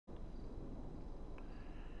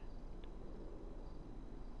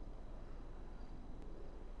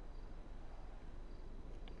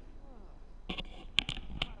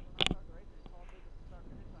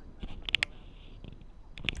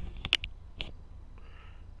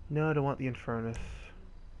No, I don't want the Infernus.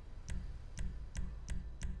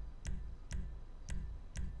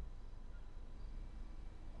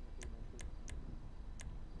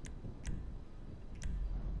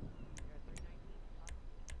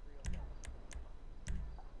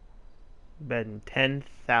 Betting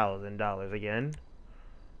 $10,000 again.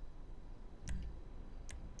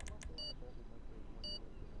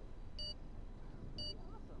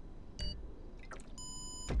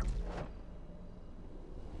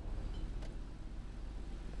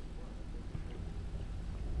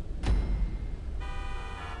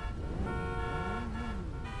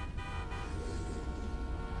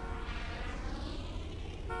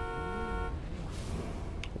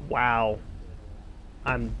 Wow.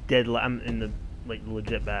 I'm dead. I'm in the like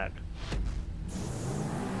legit back.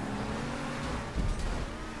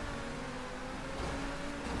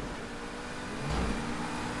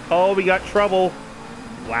 Oh, we got trouble.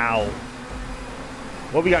 Wow.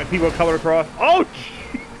 What we got? People coming across. Oh,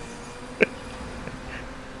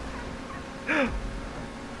 jeez.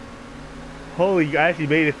 Holy, you actually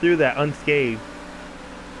made it through that unscathed.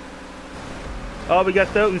 Oh, we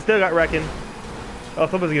still got wrecking. Oh,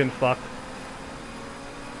 someone's getting fucked.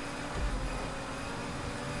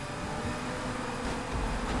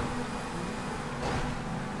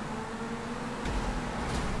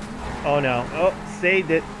 Oh no. Oh, saved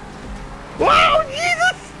it. Whoa,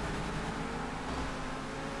 Jesus!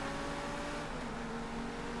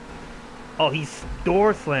 Oh, he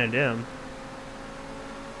door slammed him.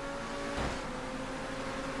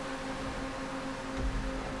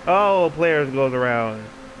 Oh, players goes around.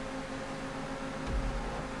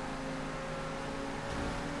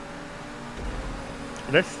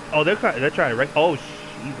 They're trying to wreck. Oh,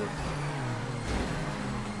 Jesus.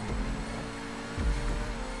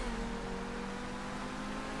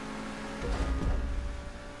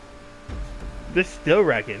 They're still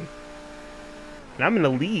wrecking. And I'm in the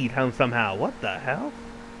lead somehow. What the hell?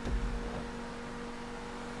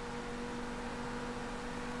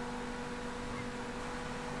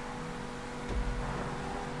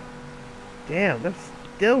 Damn, they're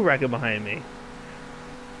still wrecking behind me.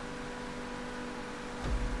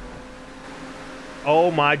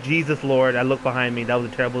 Oh my Jesus Lord, I looked behind me. That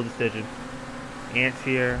was a terrible decision. Ants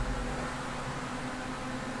here.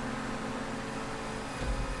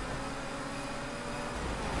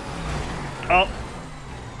 Oh!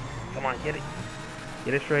 Come on, get it.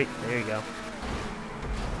 Get it straight. There you go.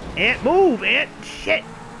 Ant, move! Ant! Shit!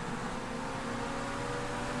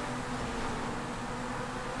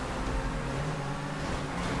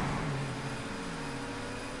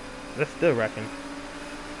 They're still wrecking.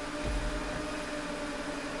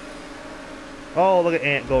 Oh, look at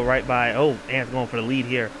Ant go right by. Oh, Ant's going for the lead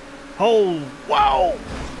here. Oh, whoa!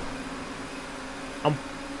 I'm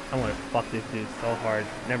gonna fuck this dude so hard.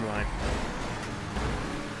 Never mind.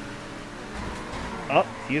 Oh,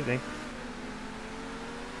 excuse me.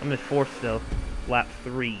 I'm in fourth still. Lap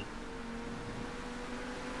 3.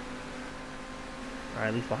 Alright,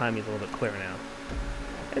 at least behind me is a little bit clearer now.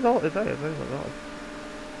 It's all.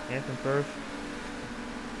 Ant in first.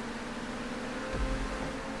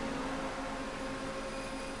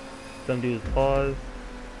 Some dudes pause.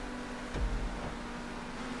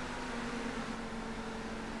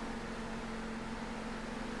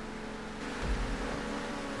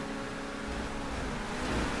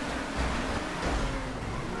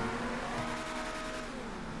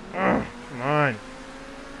 Come on.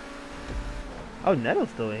 Oh, Neto's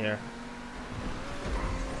still in here.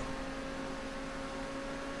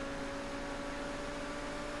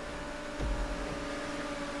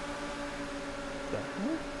 The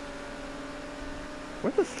hell?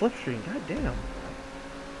 Where's the slipstream? God damn.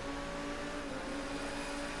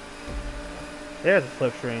 There's a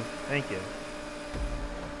slipstream. Thank you.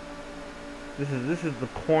 This is the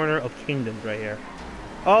corner of kingdoms right here.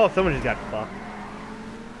 Oh, someone just got fucked.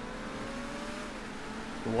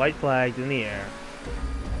 The white flags in the air.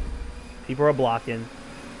 People are blocking.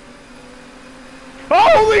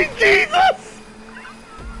 Holy Jesus!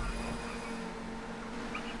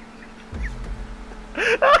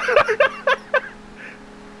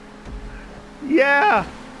 Yeah.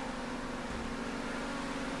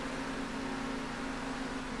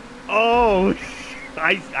 Oh,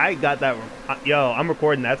 I got that. Yo, I'm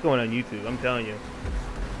recording. That's going on YouTube. I'm telling you.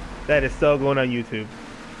 That is so going on YouTube.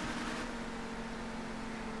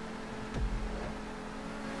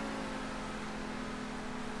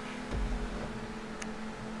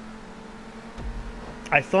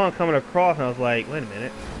 I saw him coming across and I was like, wait a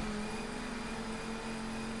minute.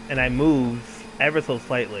 And I moved ever so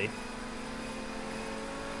slightly.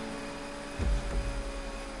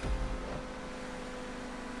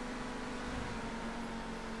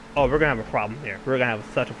 Oh, we're gonna have a problem here. We're gonna have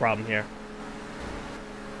such a problem here.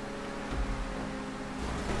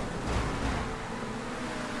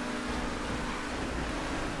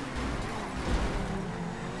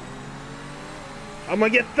 I'm gonna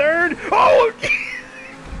get third. Oh!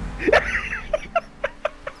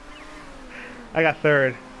 I got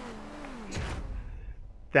third.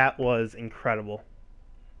 That was incredible.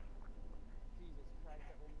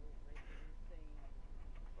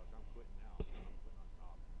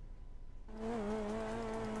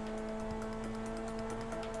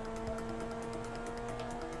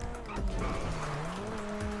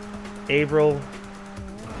 Averill.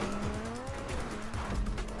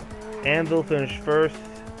 Anvil finished first.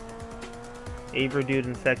 Avery dude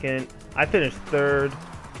in second. I finished third.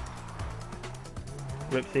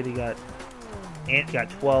 Rip City got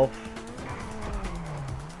 12th.